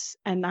this,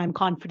 and I'm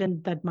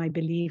confident that my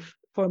belief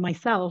for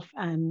myself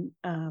and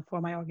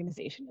for my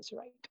organization is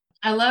right.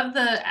 I love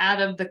the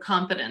add of the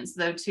confidence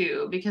though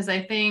too, because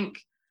I think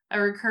a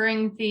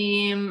recurring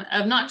theme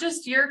of not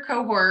just your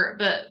cohort,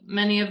 but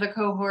many of the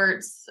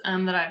cohorts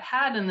that I've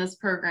had in this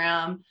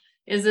program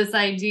is this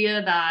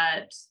idea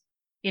that,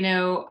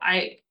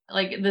 I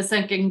like the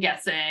second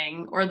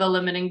guessing or the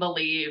limiting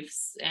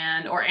beliefs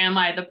or am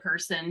I the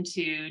person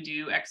to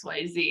do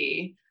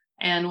XYZ?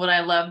 And what I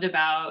loved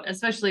about,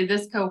 especially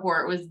this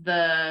cohort, was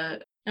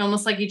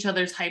almost like each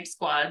other's hype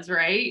squads,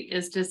 right?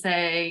 Is to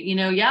say,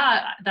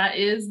 yeah, that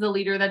is the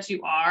leader that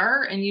you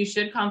are, and you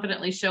should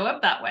confidently show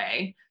up that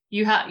way.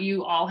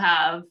 You all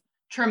have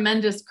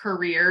tremendous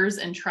careers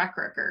and track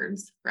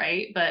records,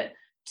 right? But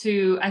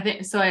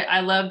I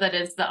love that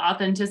it's the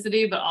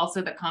authenticity, but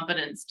also the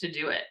confidence to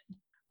do it.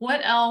 What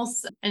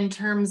else in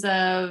terms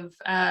of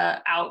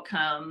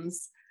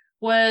outcomes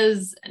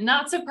was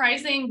not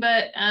surprising,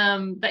 but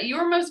that you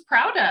were most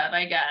proud of,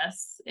 I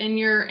guess, in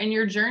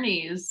your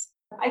journeys?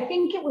 I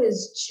think it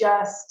was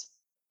just,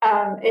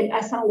 and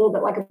I sound a little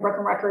bit like a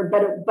broken record,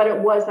 but it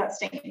was that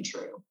staying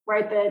true,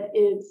 right? That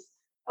it's,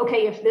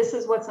 okay, if this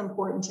is what's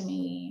important to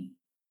me,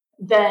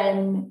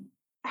 then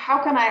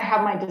how can I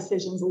have my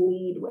decisions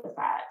lead with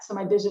that? So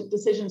my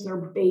decisions are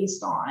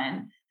based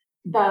on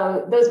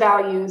those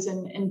values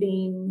and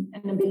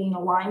being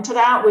aligned to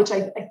that, which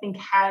I think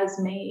has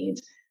made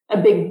a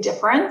big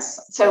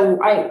difference.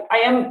 So I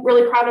am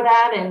really proud of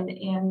that,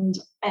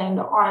 and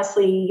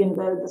honestly,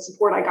 the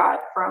support I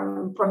got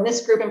from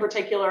this group in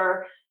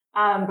particular,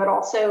 but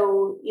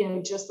also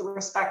just the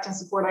respect and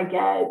support I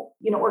get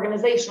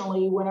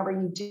organizationally whenever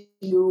you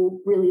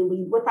do really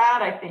lead with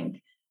that, I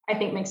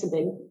think makes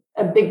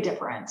a big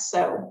difference.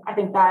 So I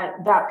think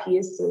that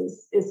piece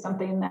is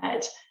something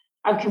that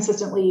I've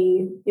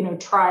consistently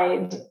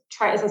tried,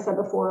 as I said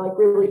before, like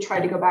really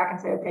tried to go back and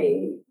say,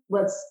 okay,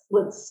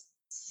 let's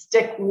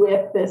stick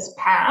with this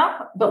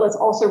path, but let's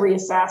also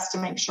reassess to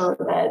make sure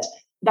that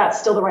that's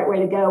still the right way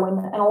to go.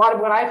 And a lot of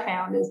what I've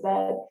found is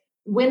that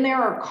when there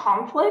are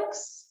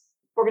conflicts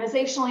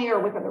organizationally or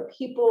with other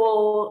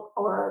people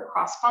or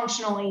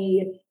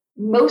cross-functionally,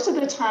 most of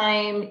the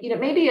time,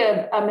 maybe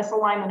a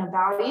misalignment of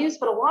values,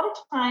 but a lot of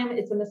time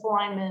it's a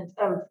misalignment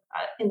of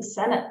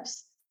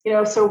incentives.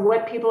 So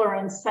what people are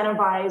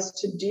incentivized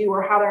to do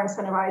or how they're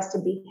incentivized to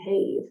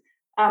behave.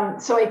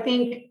 So I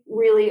think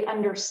really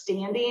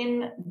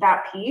understanding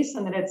that piece,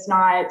 and that it's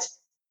not,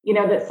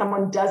 that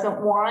someone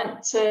doesn't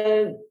want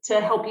to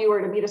help you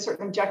or to meet a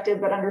certain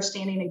objective, but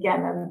understanding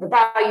again the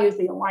values,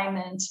 the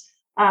alignment,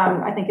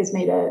 I think has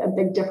made a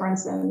big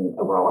difference in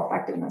overall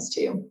effectiveness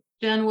too.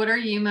 Jen, what are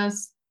you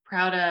most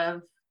proud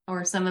of,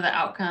 or some of the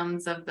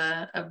outcomes of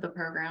the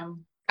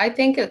program? I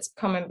think it's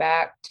coming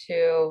back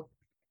to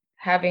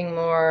having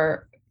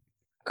more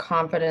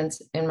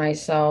confidence in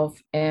myself,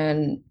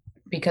 and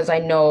because I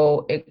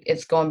know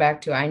it's going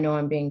back to, I know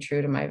I'm being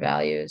true to my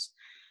values.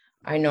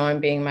 I know I'm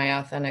being my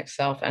authentic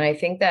self. And I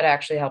think that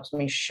actually helps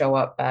me show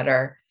up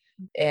better,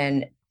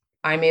 and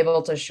I'm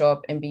able to show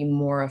up and be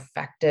more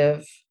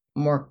effective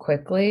more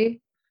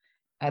quickly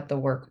at the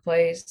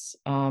workplace,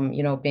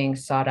 being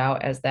sought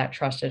out as that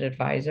trusted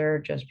advisor,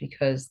 just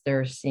because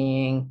they're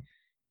seeing,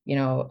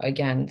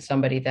 again,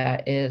 somebody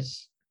that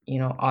is,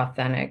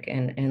 authentic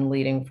and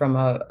leading from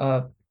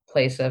a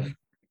place of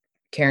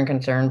care and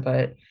concern,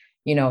 but,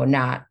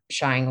 not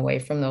shying away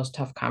from those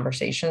tough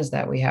conversations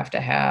that we have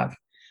to have.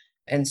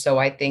 And so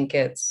I think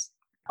it's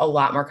a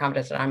lot more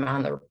confidence that I'm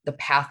on the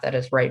path that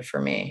is right for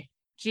me.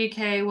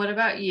 GK, what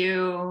about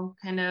you?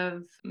 Kind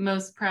of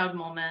most proud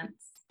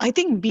moments? I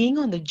think being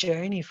on the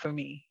journey for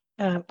me,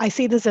 I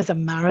see this as a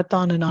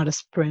marathon and not a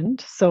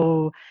sprint.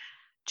 So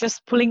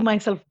just pulling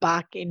myself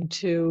back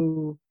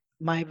into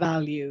my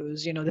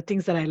values, the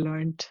things that I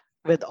learned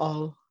with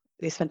all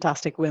these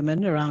fantastic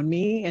women around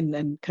me,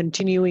 and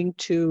continuing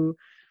to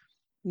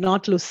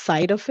not lose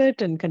sight of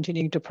it and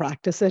continuing to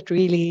practice it.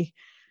 Really,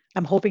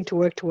 I'm hoping to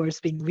work towards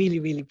being really,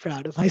 really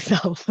proud of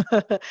myself.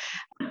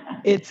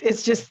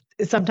 It's just,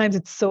 sometimes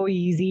it's so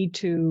easy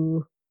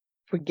to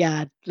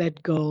forget,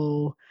 let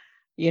go,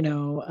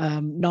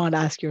 not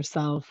ask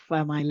yourself,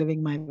 am I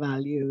living my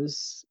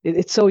values?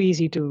 It's so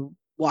easy to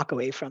walk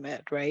away from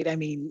it, right? I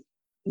mean,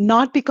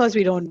 not because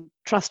we don't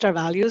trust our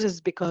values,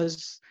 it's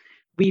because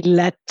we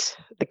let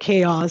the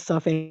chaos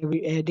of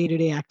every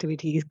day-to-day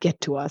activities get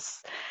to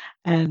us.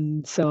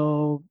 And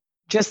so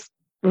just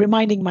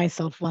reminding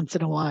myself once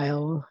in a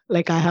while,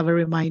 like I have a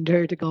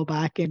reminder to go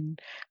back and,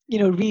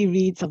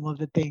 reread some of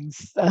the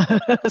things,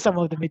 some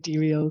of the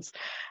materials,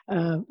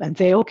 and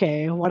say,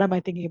 okay, what am I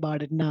thinking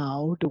about it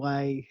now? Do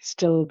I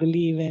still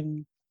believe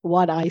in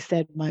what I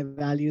said my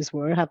values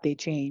were. Have they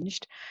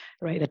changed?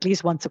 Right, at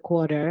least once a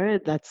quarter.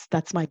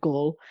 That's my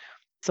goal.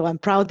 So I'm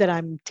proud that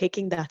I'm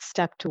taking that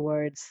step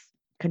towards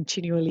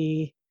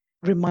continually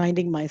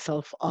reminding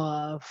myself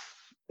of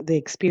the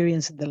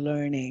experience and the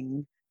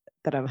learning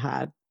that I've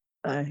had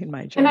in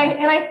my And journey.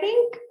 I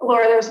think,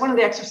 Laura, there was one of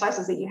the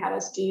exercises that you had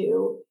us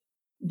do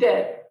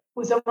that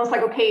was almost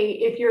like, okay,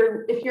 if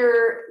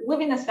you're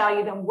living this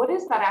value, then what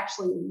does that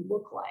actually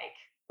look like?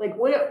 Like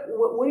what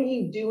are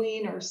you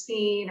doing or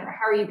seeing, or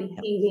how are you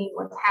behaving?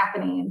 What's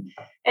happening?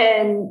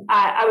 And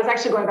I was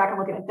actually going back and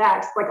looking at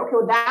that. Like, okay,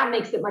 well, that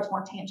makes it much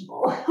more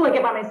tangible. Like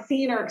if I'm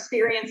seeing or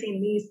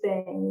experiencing these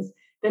things,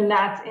 then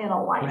that's in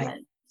alignment.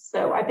 Right.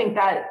 So I think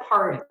that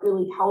part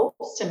really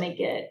helps to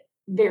make it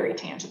very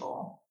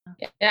tangible.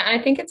 Yeah, I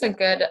think it's a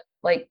good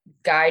like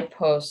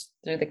guidepost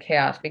through the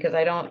chaos, because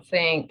I don't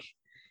think,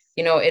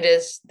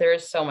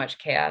 there's so much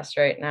chaos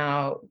right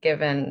now,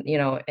 given,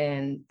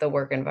 in the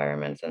work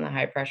environments and the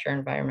high pressure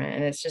environment.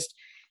 And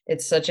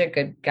it's such a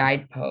good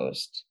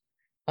guidepost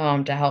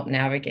to help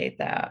navigate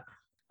that.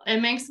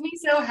 It makes me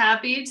so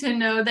happy to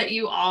know that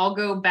you all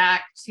go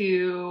back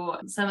to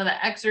some of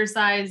the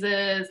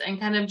exercises and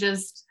kind of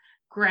just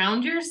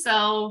ground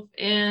yourself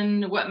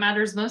in what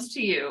matters most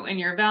to you and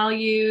your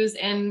values.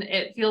 And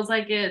it feels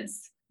like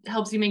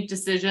helps you make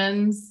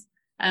decisions,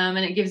 and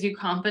it gives you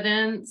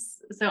confidence.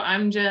 So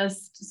I'm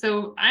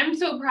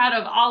so proud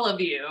of all of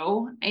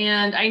you.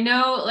 And I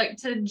know, like,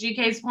 to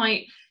GK's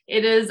point,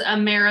 it is a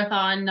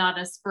marathon, not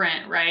a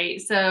sprint, right?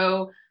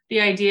 So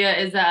the idea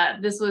is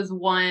that this was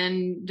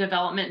one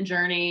development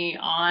journey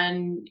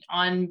on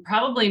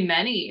probably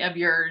many of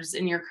yours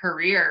in your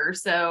career.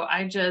 So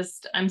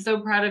I'm so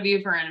proud of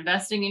you for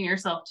investing in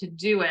yourself to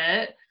do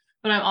it.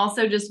 But I'm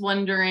also just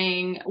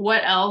wondering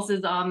what else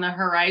is on the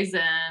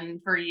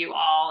horizon for you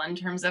all in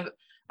terms of,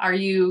 are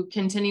you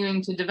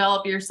continuing to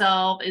develop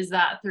yourself? Is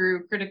that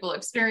through critical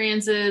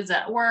experiences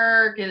at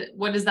work?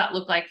 What does that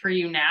look like for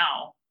you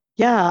now?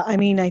 Yeah, I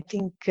mean, I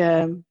think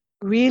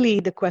really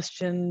the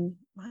question,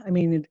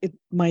 it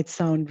might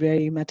sound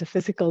very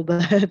metaphysical,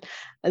 but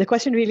the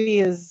question really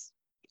is,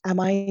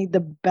 am I the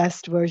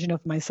best version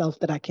of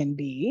myself that I can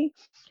be,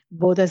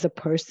 both as a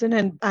person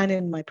and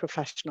in my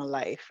professional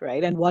life,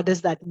 right? And what does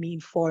that mean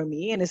for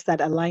me? And is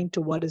that aligned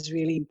to what is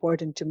really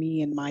important to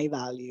me and my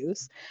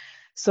values?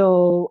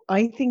 So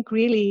I think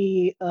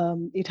really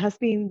it has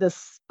been the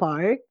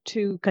spark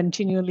to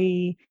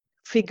continually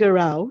figure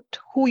out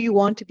who you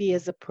want to be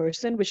as a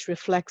person, which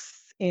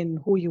reflects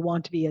in who you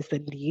want to be as a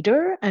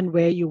leader and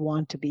where you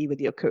want to be with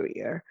your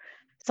career.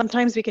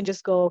 Sometimes we can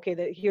just go,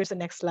 okay, here's the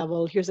next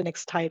level, here's the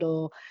next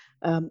title,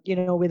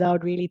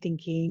 without really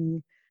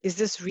thinking, is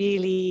this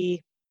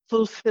really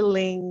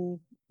fulfilling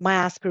my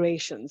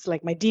aspirations,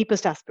 like my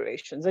deepest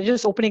aspirations, and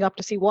just opening up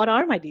to see what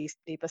are my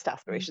deepest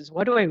aspirations.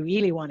 What do I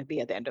really want to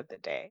be at the end of the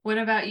day? What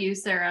about you,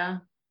 Sarah?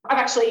 I've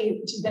actually,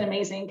 which has been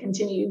amazing,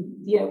 continued,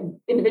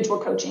 individual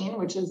coaching,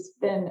 which has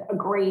been a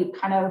great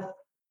kind of,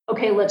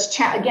 okay, let's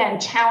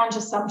challenge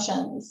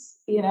assumptions,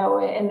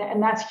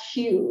 and that's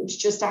huge,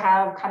 just to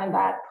have kind of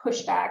that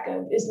pushback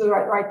of, is the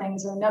right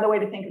things? Or another way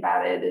to think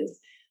about it is,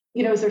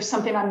 is there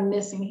something I'm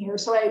missing here?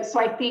 So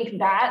I think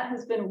that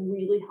has been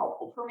really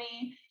helpful for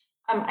me.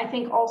 I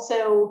think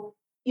also,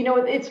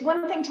 it's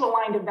one thing to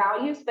align to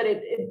values, but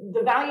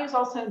the values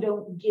also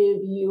don't give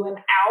you an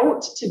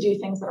out to do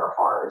things that are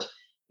hard.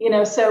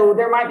 So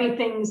there might be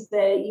things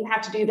that you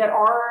have to do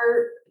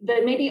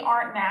that maybe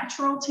aren't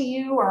natural to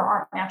you, or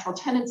aren't natural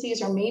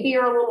tendencies, or maybe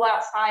are a little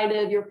outside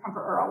of your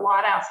comfort, or a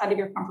lot outside of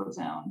your comfort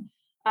zone,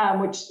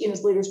 which,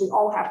 as leaders, we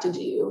all have to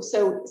do.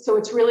 So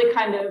it's really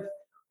kind of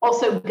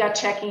also gut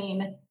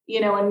checking,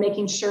 and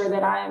making sure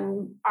that I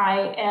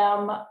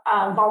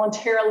am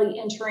voluntarily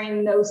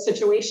entering those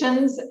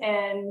situations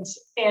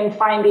and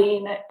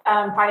finding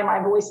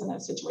my voice in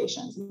those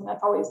situations. And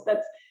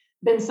that's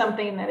been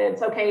something that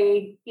it's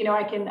okay.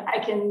 I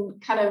can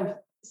kind of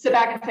sit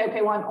back and say,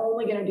 okay, well, I'm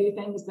only going to do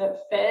things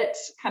that fit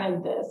kind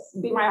of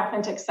be my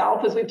authentic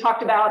self, as we've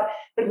talked about.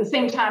 But at the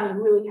same time,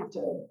 you really have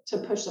to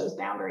push those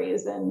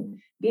boundaries and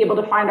be able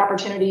to find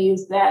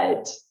opportunities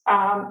that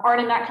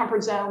aren't in that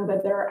comfort zone,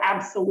 but they're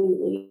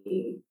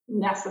absolutely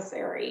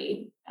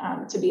necessary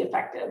to be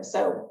effective.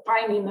 So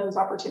finding those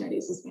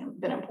opportunities has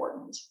been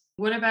important.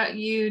 What about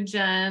you,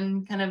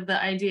 Jen? Kind of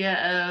the idea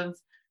of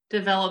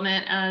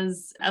development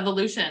as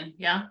evolution.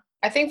 Yeah.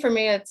 I think for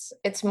me,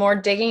 it's more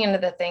digging into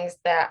the things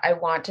that I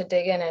want to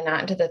dig in, and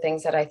not into the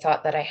things that I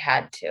thought that I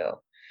had to.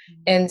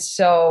 Mm-hmm. And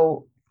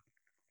so,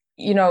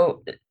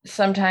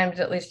 sometimes,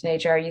 at least in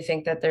HR, you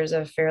think that there's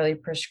a fairly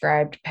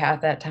prescribed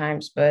path at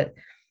times, but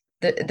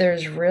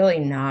there's really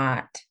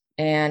not.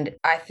 And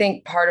I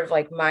think part of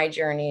like my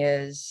journey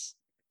is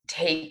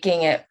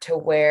taking it to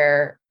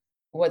where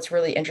what's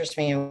really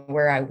interesting me and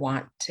where I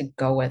want to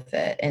go with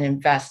it, and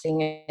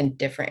investing in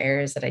different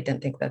areas that I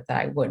didn't think that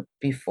I would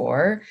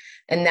before.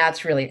 And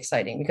that's really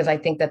exciting, because I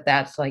think that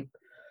that's like,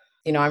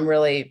 I'm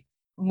really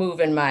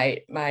moving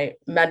my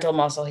mental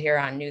muscle here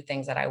on new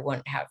things that I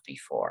wouldn't have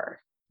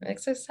before.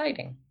 It's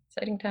exciting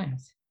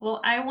times. Well,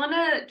 I want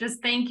to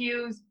just thank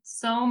you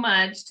so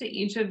much to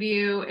each of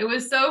you. It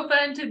was so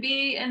fun to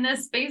be in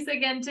this space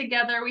again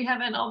together. We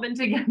haven't all been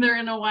together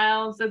in a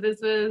while, so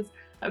this was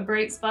a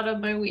bright spot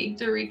of my week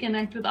to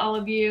reconnect with all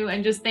of you.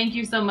 And just thank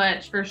you so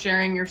much for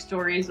sharing your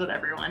stories with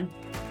everyone.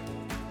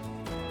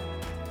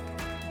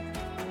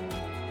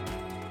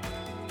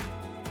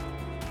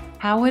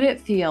 How would it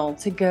feel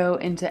to go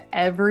into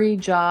every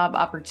job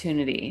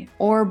opportunity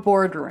or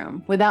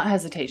boardroom without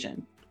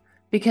hesitation?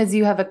 Because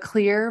you have a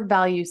clear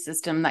value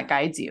system that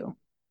guides you.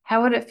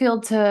 How would it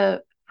feel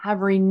to have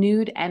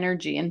renewed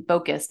energy and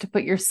focus to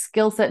put your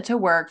skill set to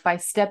work by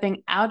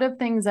stepping out of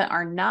things that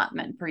are not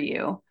meant for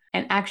you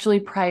and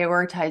actually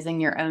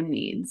prioritizing your own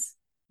needs,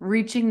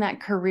 reaching that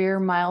career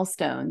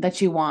milestone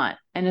that you want,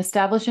 and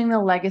establishing the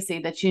legacy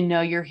that you know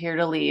you're here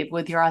to leave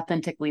with your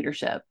authentic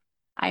leadership?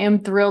 I am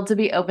thrilled to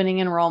be opening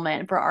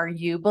enrollment for our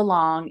You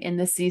Belong in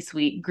the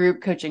C-Suite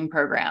group coaching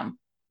program.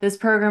 This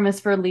program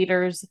is for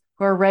leaders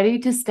who are ready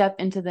to step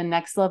into the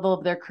next level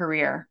of their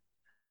career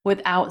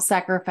without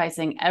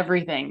sacrificing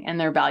everything and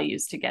their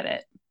values to get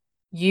it.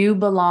 You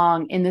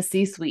belong in the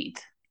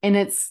C-Suite, and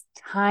it's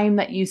time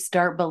that you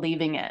start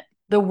believing it.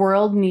 The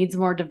world needs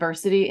more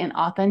diversity and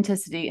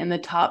authenticity in the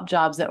top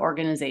jobs at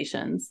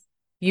organizations.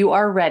 You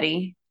are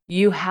ready.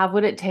 You have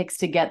what it takes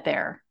to get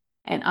there,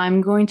 and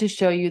I'm going to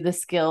show you the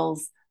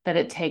skills that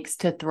it takes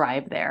to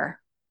thrive there.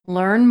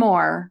 Learn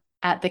more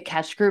at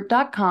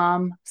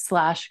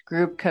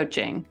thecatchgroup.com/group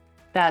coaching.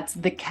 That's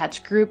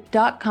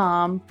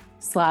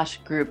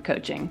thecatchgroup.com/group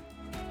coaching.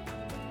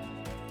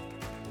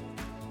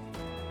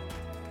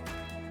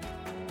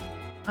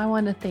 I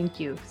want to thank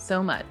you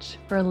so much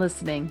for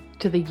listening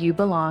to the You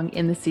Belong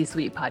in the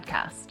C-Suite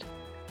podcast.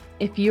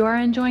 If you are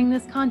enjoying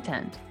this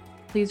content,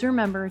 please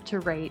remember to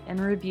rate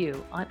and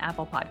review on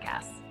Apple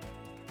Podcasts.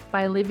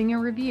 By leaving a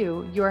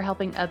review, you are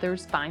helping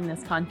others find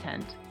this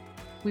content.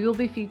 We will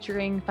be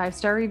featuring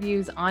 5-star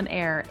reviews on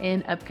air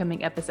in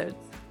upcoming episodes.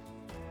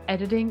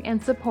 Editing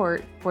and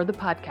support for the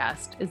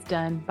podcast is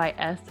done by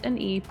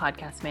S&E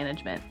Podcast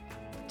Management.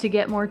 To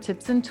get more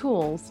tips and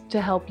tools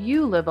to help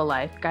you live a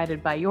life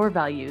guided by your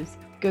values,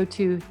 go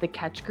to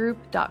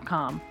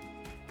thecatchgroup.com.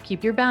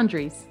 Keep your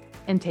boundaries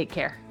and take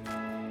care.